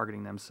debuffs when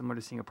targeting them, similar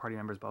to seeing a party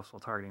member's buffs while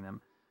targeting them?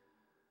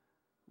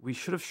 We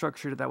should have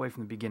structured it that way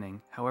from the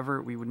beginning.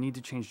 However, we would need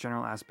to change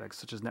general aspects,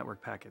 such as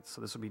network packets, so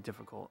this would be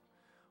difficult.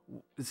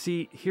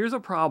 See, here's a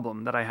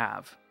problem that I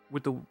have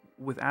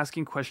with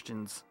asking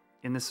questions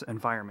in this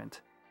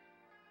environment.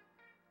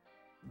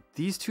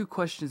 These two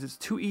questions, it's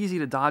too easy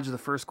to dodge the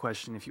first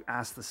question if you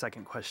ask the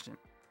second question.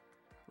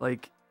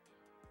 Like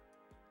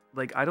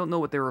I don't know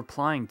what they're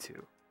replying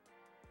to.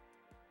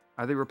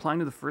 Are they replying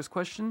to the first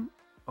question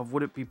of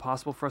would it be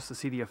possible for us to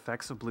see the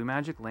effects of blue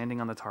magic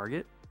landing on the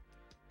target?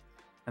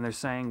 And they're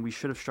saying we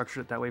should have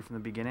structured it that way from the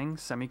beginning,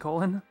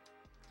 semicolon.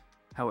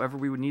 However,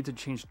 we would need to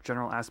change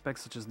general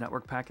aspects such as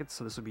network packets,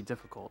 so this would be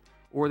difficult.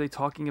 Or are they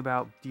talking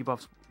about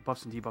debuffs,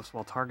 buffs and debuffs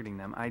while targeting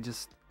them?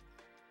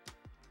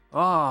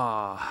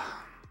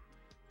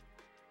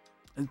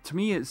 To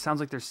me, it sounds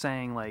like they're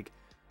saying, like,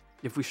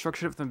 if we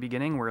structured it from the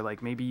beginning where,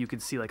 like, maybe you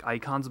could see, like,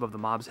 icons above the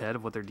mob's head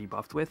of what they're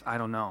debuffed with. I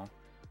don't know.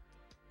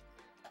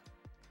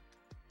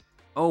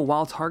 Oh,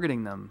 while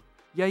targeting them.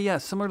 Yeah,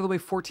 similar to the way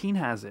 14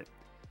 has it.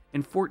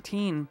 In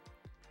 14,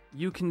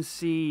 you can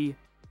see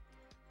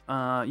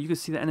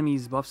the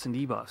enemy's buffs and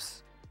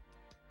debuffs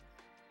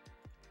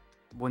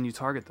when you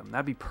target them.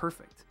 That'd be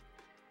perfect.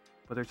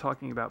 But they're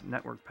talking about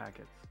network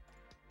packets.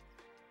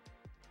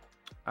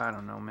 I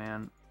don't know,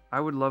 man. I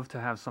would love to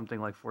have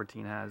something like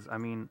 14 has. I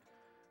mean,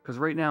 because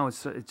right now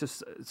it's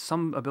just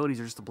some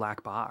abilities are just a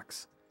black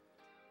box.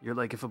 You're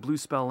like, if a blue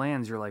spell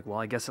lands, you're like, well,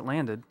 I guess it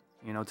landed.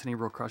 You know,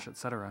 Tenebral Crush,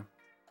 etc.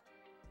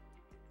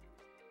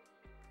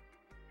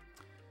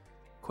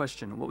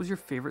 Question: what was your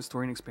favorite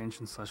story and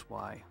expansion /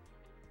 why?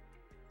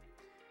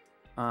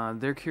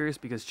 They're curious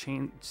because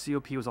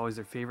COP was always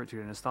their favorite due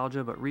to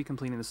nostalgia, but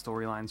recompleting the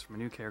storylines from a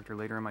new character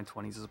later in my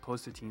 20s as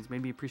opposed to teens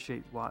made me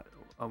appreciate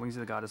Wings of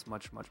the Goddess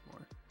much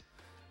more.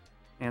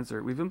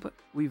 Answer: we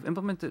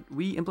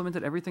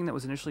implemented everything that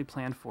was initially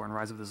planned for in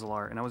Rise of the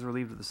Zallar, and I was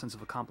relieved with a sense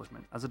of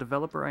accomplishment. As a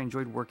developer, I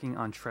enjoyed working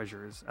on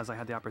treasures, as I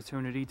had the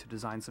opportunity to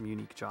design some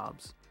unique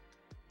jobs.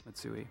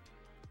 Matsui.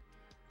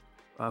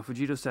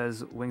 Fujito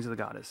says, Wings of the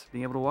Goddess.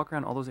 Being able to walk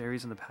around all those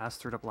areas in the past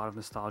stirred up a lot of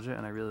nostalgia,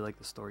 and I really like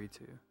the story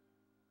too.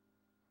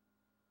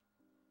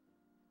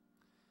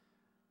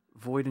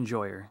 Void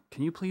Enjoyer.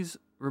 Can you please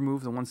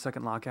remove the 1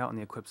 second lockout in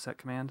the equip set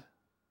command?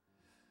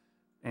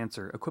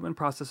 Answer: equipment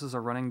processes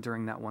are running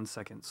during that 1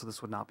 second, so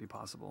this would not be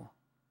possible.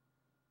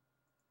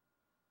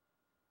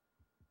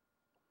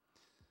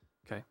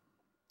 Okay.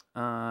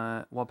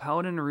 While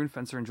Paladin and Rune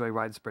Fencer enjoy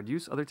widespread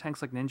use, other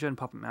tanks like Ninja and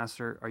Puppet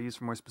Master are used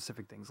for more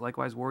specific things.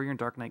 Likewise, Warrior and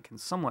Dark Knight can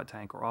somewhat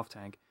tank or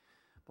off-tank,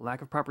 but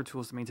lack of proper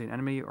tools to maintain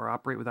enemy or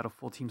operate without a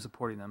full team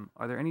supporting them.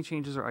 Are there any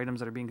changes or items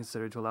that are being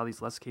considered to allow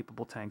these less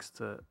capable tanks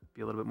to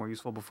be a little bit more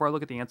useful? Before I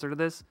look at the answer to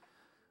this,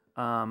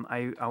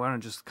 I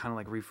want to just kind of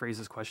like rephrase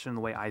this question.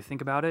 The way I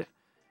think about it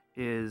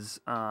is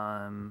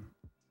in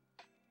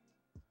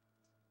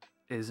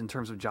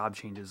terms of job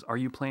changes. Are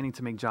you planning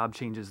to make job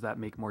changes that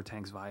make more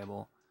tanks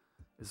viable?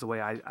 Is the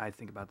way I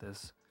think about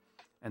this.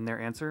 And their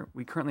answer: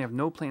 we currently have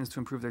no plans to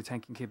improve their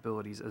tanking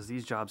capabilities, as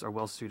these jobs are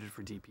well suited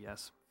for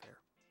DPS. Fair.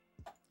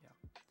 Yeah.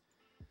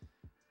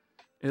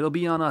 It'll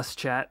be on us,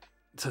 chat,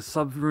 to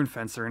sub Rune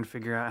Fencer and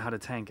figure out how to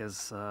tank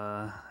as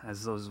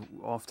those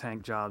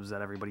off-tank jobs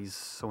that everybody's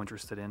so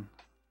interested in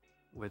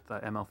with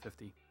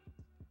ML50.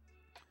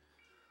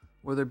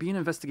 Will there be an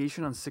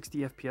investigation on 60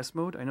 FPS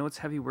mode? I know it's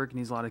heavy work and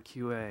needs a lot of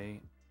QA,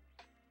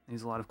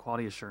 needs a lot of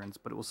quality assurance,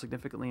 but it will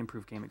significantly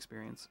improve game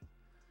experience.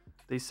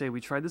 They say,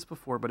 we tried this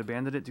before, but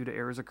abandoned it due to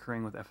errors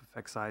occurring with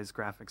FFXI's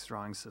graphics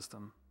drawing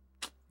system.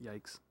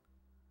 Yikes.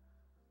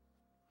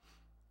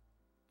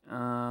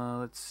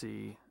 Let's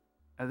see.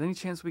 At any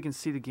chance we can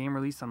see the game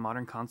released on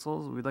modern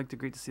consoles? We'd like to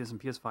great to see this in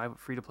PS5,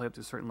 free to play up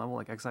to a certain level,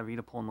 like XIV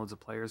to pull in loads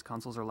of players.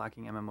 Consoles are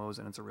lacking MMOs,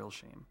 and it's a real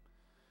shame.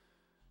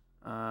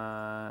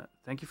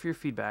 Thank you for your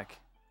feedback.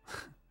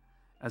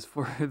 As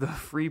for the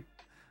free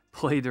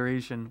play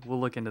duration, we'll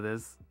look into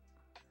this.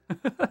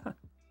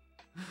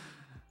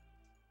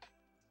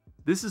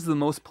 This is the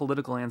most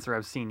political answer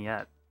I've seen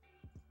yet.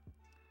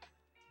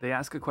 They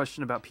ask a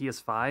question about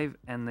PS5,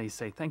 and they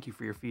say, thank you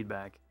for your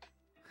feedback.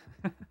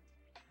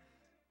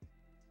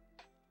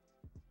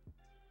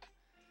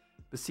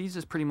 Besieged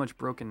is pretty much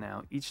broken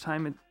now. Each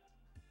time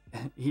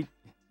it...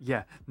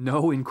 yeah,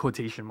 no in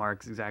quotation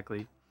marks,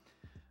 exactly.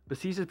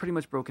 Besieged is pretty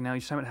much broken now.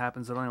 Each time it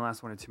happens, it only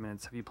lasts 1 or 2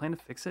 minutes. Have you planned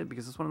to fix it?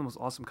 Because it's one of the most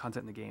awesome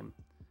content in the game.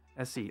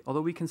 SC.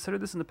 Although we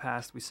considered this in the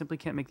past, we simply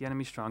can't make the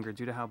enemy stronger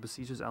due to how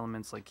Besiege's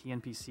elements like key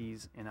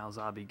NPCs and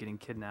Al-Zabi getting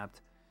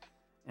kidnapped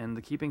and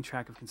the keeping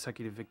track of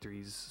consecutive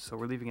victories, so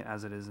we're leaving it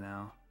as it is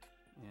now.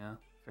 Yeah,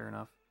 fair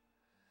enough.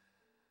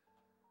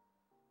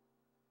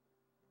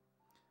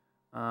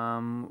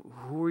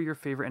 Who are your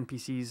favorite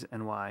NPCs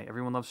and why?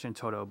 Everyone loves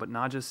Shantoto, but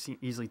Naja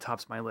easily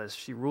tops my list.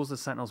 She rules the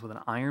Sentinels with an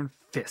iron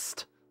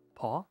fist.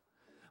 Paw?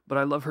 But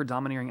I love her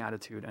domineering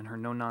attitude and her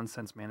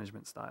no-nonsense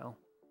management style.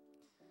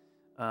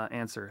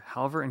 Answer: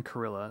 Halver and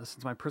Karilla.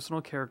 Since my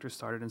personal character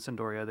started in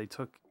Sandoria, they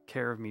took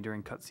care of me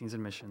during cutscenes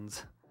and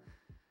missions.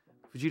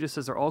 Fujito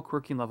says they're all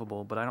quirky and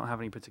lovable, but I don't have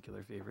any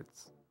particular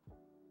favorites.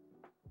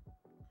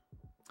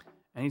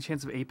 Any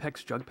chance of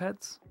Apex Jug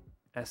Pets?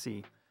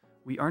 SE.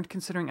 We aren't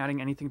considering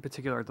adding anything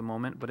particular at the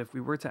moment, but if we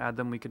were to add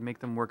them, we could make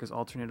them work as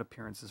alternate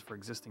appearances for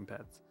existing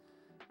pets.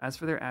 As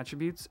for their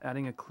attributes,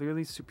 adding a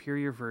clearly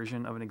superior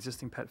version of an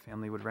existing pet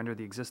family would render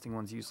the existing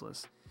ones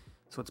useless.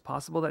 So it's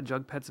possible that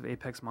Jug Pets of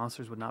Apex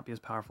monsters would not be as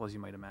powerful as you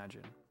might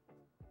imagine.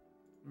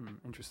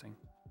 Interesting.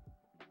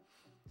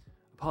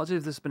 Apologies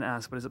if this has been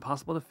asked, but is it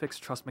possible to fix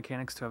trust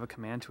mechanics to have a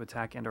command to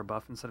attack and or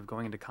buff instead of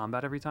going into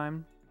combat every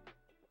time?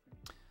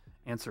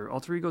 Answer: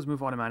 Alter Egos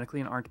move automatically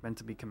and aren't meant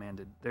to be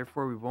commanded.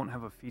 Therefore, we won't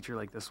have a feature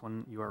like this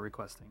one you are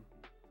requesting.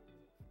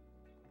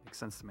 Makes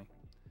sense to me.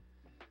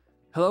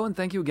 Hello, and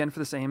thank you again for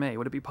this AMA.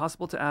 Would it be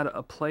possible to add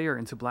a player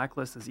into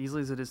Blacklist as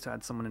easily as it is to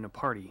add someone in a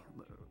party?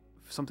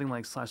 Something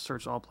like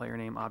 /search all player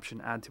name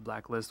option add to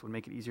Blacklist would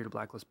make it easier to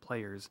blacklist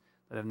players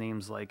that have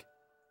names like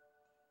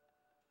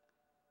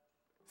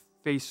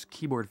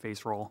keyboard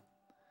face roll.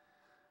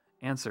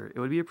 Answer. It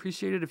would be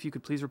appreciated if you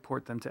could please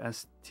report them to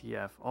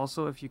STF.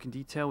 Also, if you can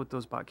detail what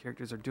those bot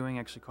characters are doing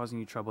actually causing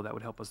you trouble, that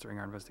would help us during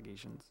our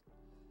investigations.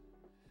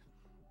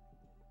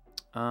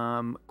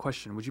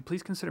 Question. Would you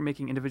please consider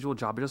making individual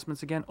job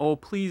adjustments again? Oh,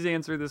 please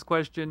answer this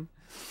question.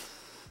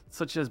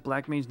 Such as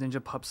Black Mage,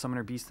 Ninja, Pup,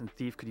 Summoner, Beast, and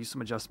Thief could use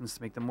some adjustments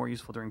to make them more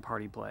useful during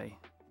party play.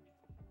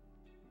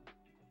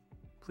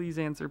 Please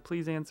answer,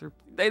 please answer.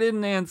 They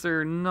didn't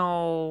answer,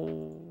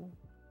 no.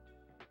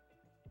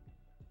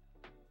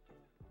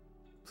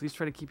 Please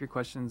try to keep your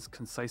questions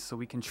concise so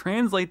we can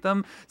translate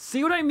them.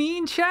 See what I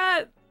mean,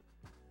 chat?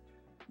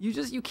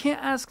 You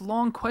can't ask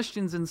long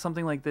questions in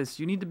something like this.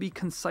 You need to be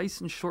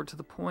concise and short to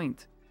the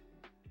point.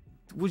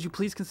 Would you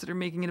please consider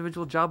making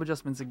individual job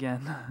adjustments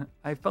again?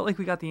 I felt like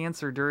we got the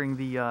answer during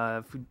the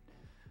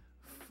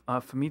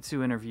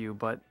Famitsu interview,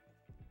 but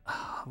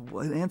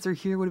an answer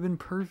here would have been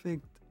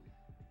perfect.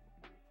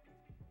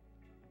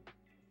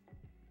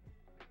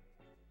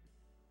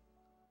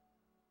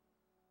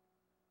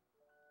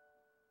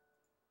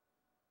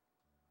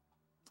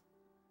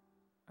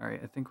 All right,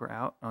 I think we're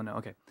out. Oh, no,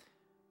 okay.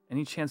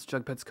 Any chance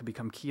jug pets could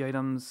become key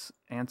items?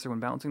 Answer,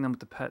 when balancing them with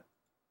the pets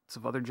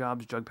of other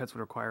jobs, jug pets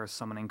would require a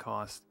summoning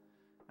cost.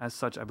 As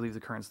such, I believe the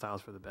current style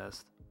is for the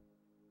best.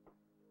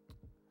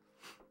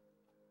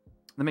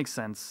 That makes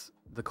sense.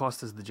 The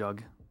cost is the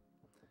jug.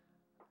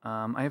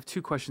 I have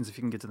 2 questions if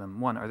you can get to them.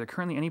 1, are there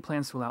currently any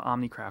plans to allow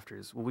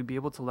omni-crafters? Will we be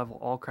able to level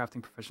all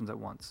crafting professions at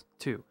once?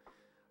 2,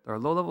 there are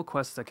low-level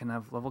quests that can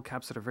have level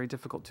caps that are very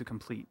difficult to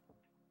complete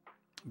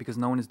because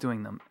no one is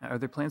doing them. Are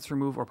there plans to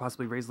remove or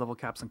possibly raise level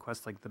caps on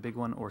quests like the big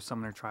one or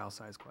summoner trial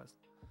size quest?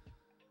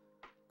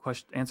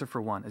 Answer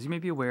for 1. As you may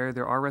be aware,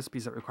 there are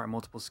recipes that require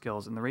multiple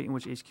skills, and the rate in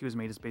which HQ is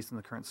made is based on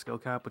the current skill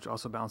cap, which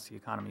also balances the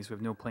economy, so we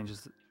have no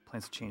plans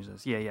to change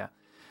this. Yeah.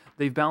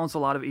 They've balanced a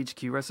lot of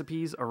HQ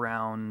recipes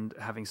around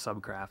having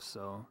subcrafts,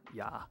 so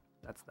yeah,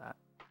 that's that.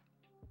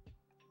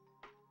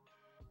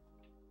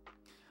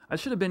 I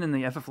should have been in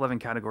the FF11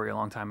 category a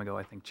long time ago,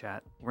 I think,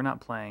 chat. We're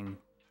not playing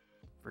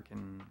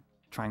freaking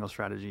triangle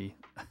strategy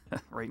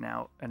right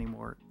now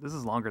anymore. This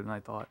is longer than I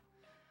thought.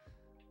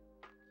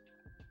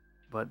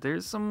 But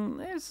there's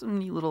some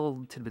neat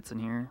little tidbits in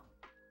here.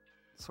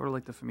 Sort of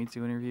like the Famitsu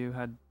interview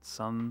had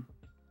some.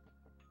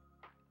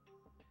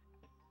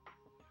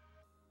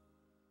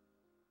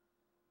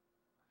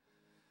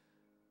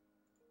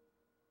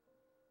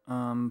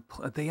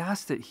 They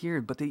asked it here,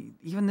 but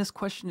even this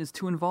question is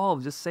too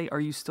involved. Just say,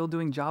 are you still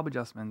doing job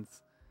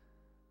adjustments?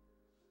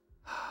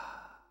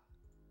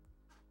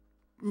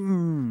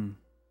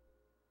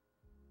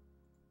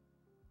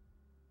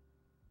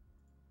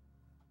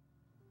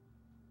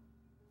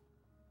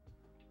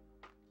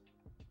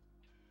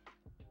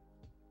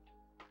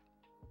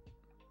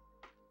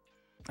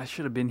 I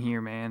should have been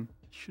here, man.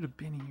 Should have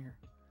been here.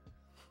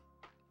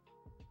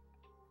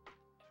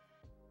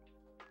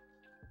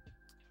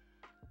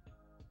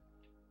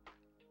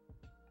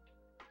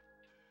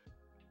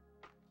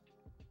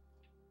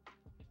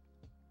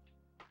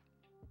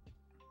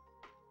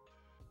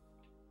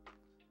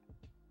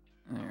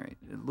 All right,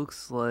 it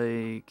looks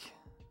like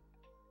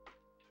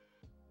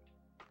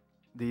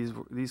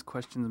these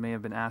questions may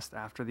have been asked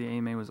after the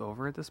AMA was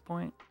over at this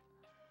point,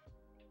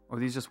 or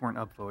these just weren't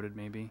upvoted,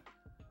 maybe.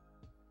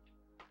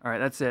 All right,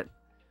 that's it.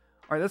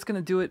 All right, that's going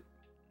to do it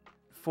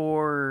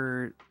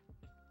for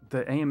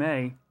the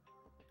AMA.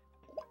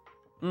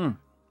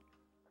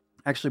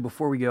 Actually,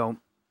 before we go,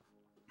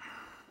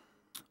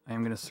 I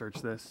am going to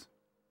search this.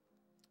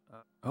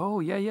 Oh,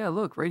 yeah,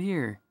 look, right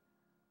here.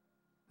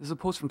 This is a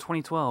post from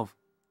 2012.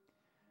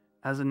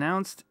 As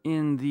announced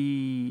in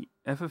the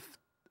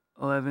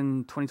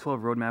FF11 2012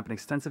 roadmap, an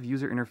extensive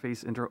user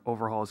interface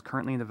overhaul is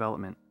currently in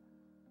development.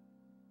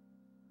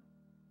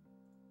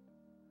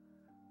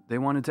 They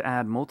wanted to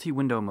add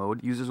multi-window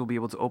mode. Users will be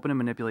able to open and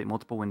manipulate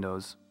multiple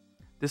windows.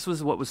 This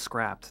was what was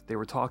scrapped. They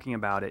were talking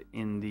about it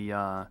in the...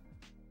 Oh,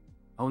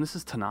 and this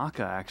is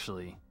Tanaka,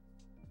 actually.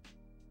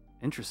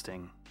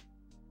 Interesting.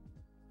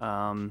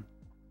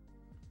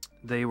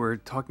 They were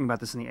talking about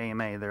this in the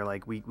AMA. They're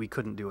like, we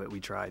couldn't do it. We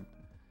tried.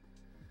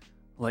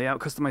 Layout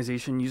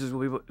customization. Users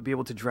will be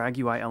able to drag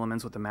UI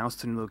elements with the mouse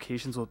to new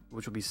locations,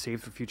 which will be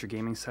saved for future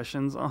gaming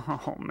sessions.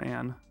 Oh,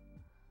 man.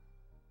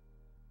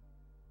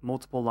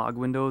 Multiple log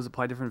windows,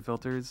 apply different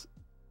filters.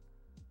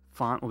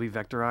 Font will be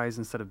vectorized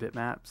instead of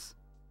bitmaps.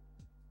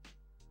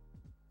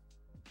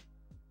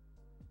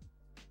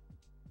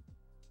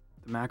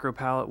 The macro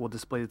palette will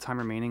display the time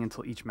remaining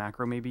until each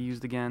macro may be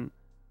used again.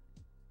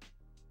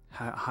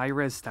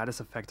 High-res status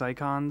effect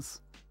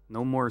icons.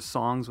 No more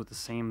songs with the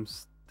same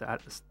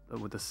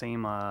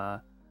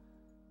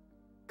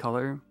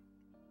color.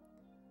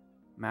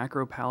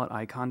 Macro palette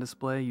icon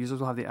display. Users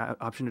will have the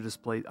option to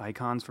display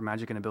icons for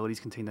magic and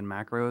abilities contained in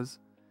macros.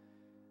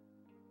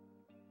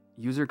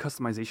 User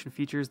customization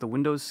features. The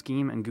Windows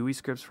scheme and GUI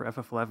scripts for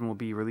FF11 will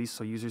be released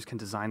so users can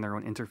design their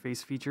own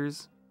interface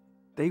features.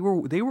 They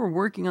were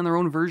working on their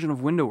own version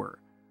of Windower.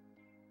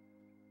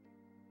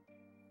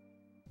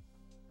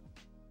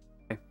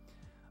 Okay.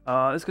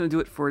 That's going to do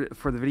it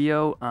for the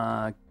video.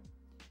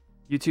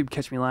 YouTube,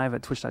 catch me live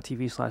at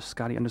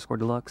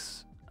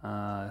twitch.tv/Scotty_Deluxe.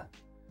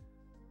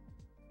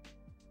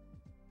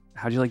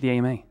 How'd you like the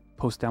AMA?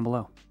 Post down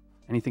below.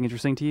 Anything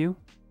interesting to you?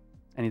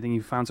 Anything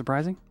you found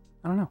surprising?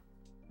 I don't know.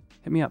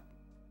 Hit me up.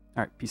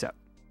 All right, peace out.